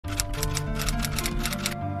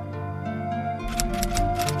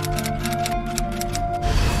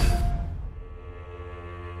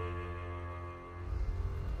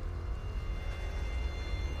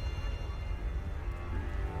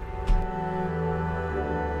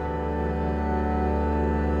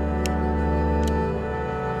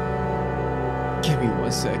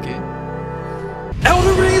1 second.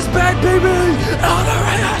 Elden Ring is back, baby! Elden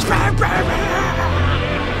Ring is back, baby!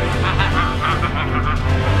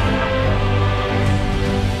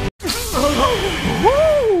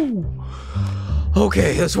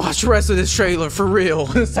 Okay, let's watch the rest of this trailer for real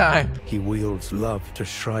this time. He wields love to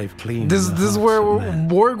shrive clean. This is where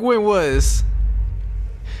Borgwyn was.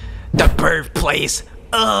 The birthplace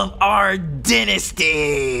of our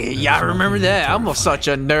dynasty. Y'all remember that? I'm such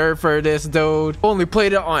a nerd for this, dude. Only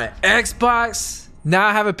played it on Xbox. Now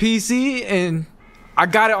I have a PC and I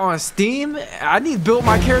got it on Steam. I need to build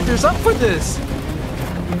my characters up for this.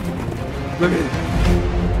 Look at it.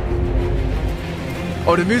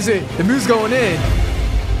 Oh, the music going in.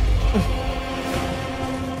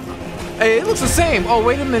 Hey, it looks the same. Oh,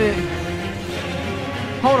 wait a minute.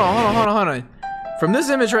 Hold on. From this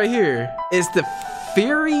image right here, is the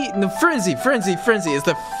frenzy. Is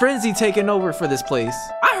the frenzy taking over for this place?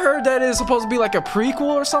 I heard that it's supposed to be like a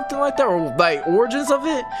prequel or something like that, or like origins of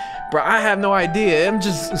it. Bro, I have no idea. I'm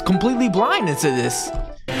just completely blind into this.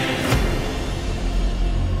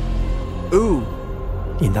 Ooh.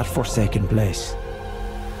 In that forsaken place,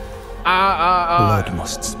 blood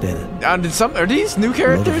must spill. Are these new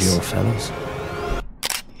characters? Blood of your fellows.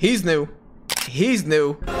 He's new. The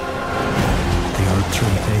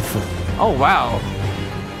Erdtree faithful. Oh wow.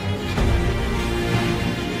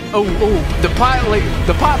 Oh, the pot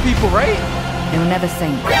people, right? They'll never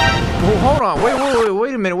sink. Well, hold on. Wait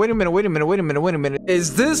a minute.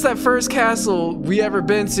 Is this that first castle we ever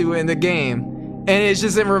been to in the game? And it's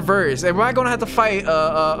just in reverse. Am I gonna have to fight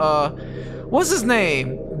what's his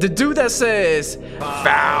name? The dude that says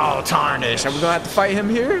foul tarnish. Are we gonna have to fight him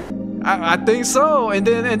here? I think so. And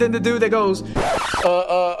then the dude that goes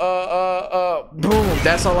boom.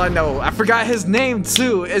 That's all I know. I forgot his name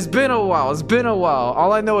too. It's been a while.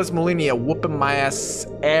 All I know is Millennia whooping my ass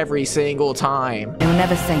every single time. They'll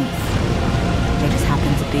never sink. They just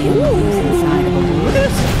happen to be on the losing side of a war.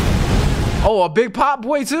 Oh, a big pop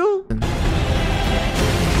boy too?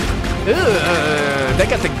 They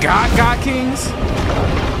got the God Kings.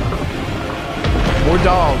 More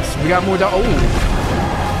dogs. We got more dogs.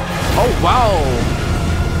 Oh, wow.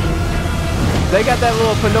 They got that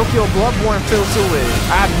little Pinocchio Bloodborne feel to it.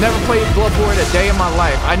 I've never played Bloodborne a day in my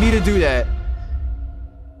life. I need to do that.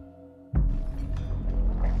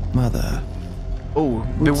 Mother. Oh,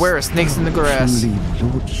 beware of snakes in the grass.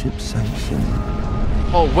 Lordship sanction.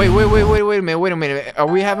 Oh, wait a minute. Are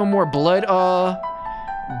we having more blood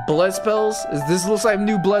spells? This looks like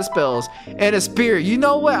new blood spells. And a spear. You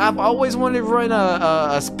know what? I've always wanted to run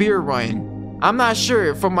a spear run. I'm not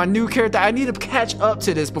sure. For my new character, I need to catch up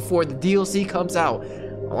to this before the DLC comes out.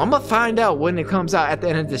 Well, I'm gonna find out when it comes out at the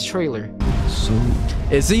end of this trailer. So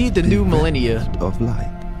is he the new Millennia? Of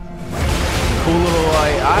light. Cool little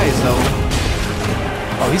eyes though.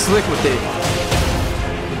 Oh, he's slick with it.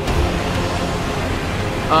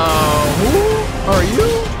 Who are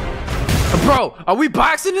you? Bro, are we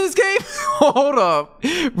boxing in this game? Hold up.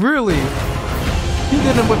 Really? He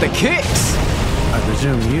did him with the kicks. I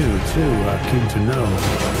presume you, too, are keen to know.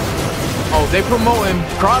 Oh, they promoting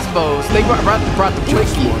crossbows. They brought the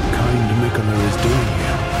Just Twinkie. what kind Mikoner is doing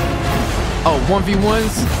here. Oh,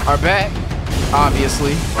 1v1s are back,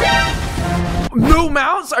 obviously. New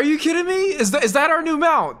mounts? Are you kidding me? Is that our new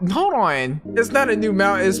mount? Hold on. It's not a new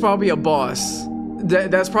mount. It's probably a boss.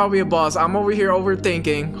 That's probably a boss. I'm over here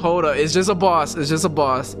overthinking. Hold up. It's just a boss.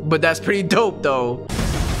 But that's pretty dope, though.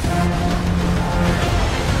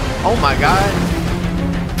 Oh, my God.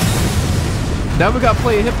 Now we got to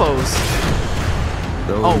play hippos.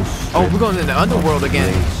 Oh, we're going in the underworld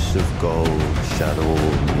again. Race of gold, shadow,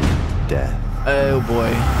 death. Oh, boy.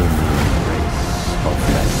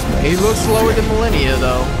 Of He looks slower than Millennia,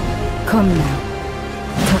 though. Come now.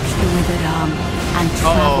 Touch the withered arm and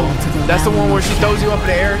travel to the that's the one where she throws you up in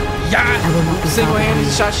the air. I will Yeah! not be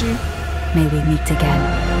Single-handed shot you. May we meet again.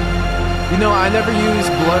 You know, I never use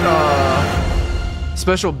blood,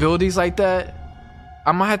 special abilities like that.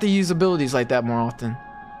 I might have to use abilities like that more often.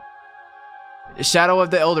 Shadow of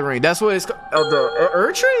the Elden Ring. That's what it's called. The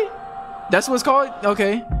Erdtree? That's what it's called?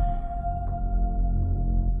 Okay.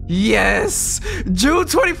 Yes! June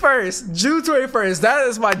 21st. That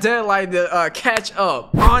is my deadline to catch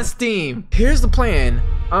up on Steam. Here's the plan.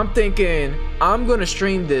 I'm thinking I'm gonna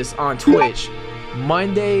stream this on Twitch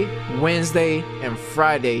Monday, Wednesday, and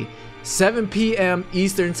Friday, 7 p.m.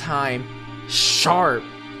 Eastern time, sharp.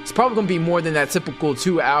 It's probably gonna be more than that typical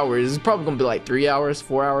 2 hours. It's probably gonna be like 3 hours,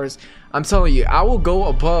 4 hours. I'm telling you, I will go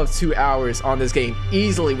above 2 hours on this game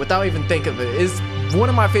easily without even thinking of it. It's one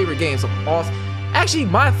of my favorite games of all. Actually,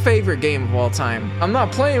 my favorite game of all time. I'm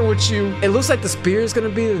not playing with you. It looks like the spear is gonna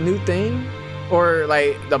be the new thing. or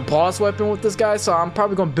like the boss weapon with this guy, so I'm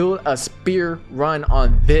probably gonna build a spear run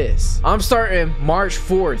on this. I'm starting March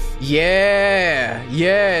 4th.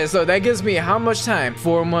 Yeah, so that gives me how much time?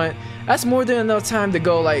 4 months. That's more than enough time to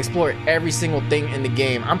go like explore every single thing in the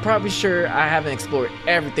game. I'm probably sure I haven't explored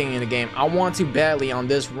everything in the game. I want to badly on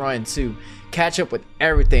this run to catch up with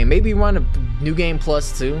everything. Maybe run a new game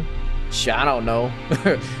plus too. Shit, I don't know.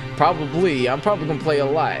 Probably. I'm probably gonna play a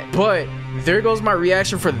lot. But there goes my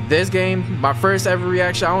reaction for this game. My first ever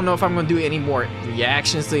reaction. I don't know if I'm gonna do any more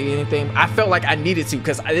reactions to anything. I felt like I needed to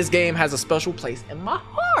because this game has a special place in my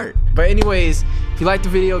heart. But anyways, if you liked the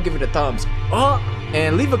video, give it a thumbs up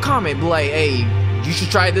and leave a comment. Be like, hey, you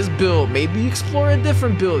should try this build. Maybe explore a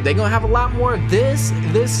different build. They're gonna have a lot more of this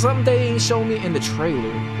something they ain't show me in the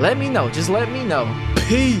trailer. Let me know. Just let me know.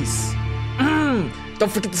 Peace.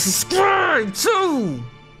 Don't forget to subscribe too.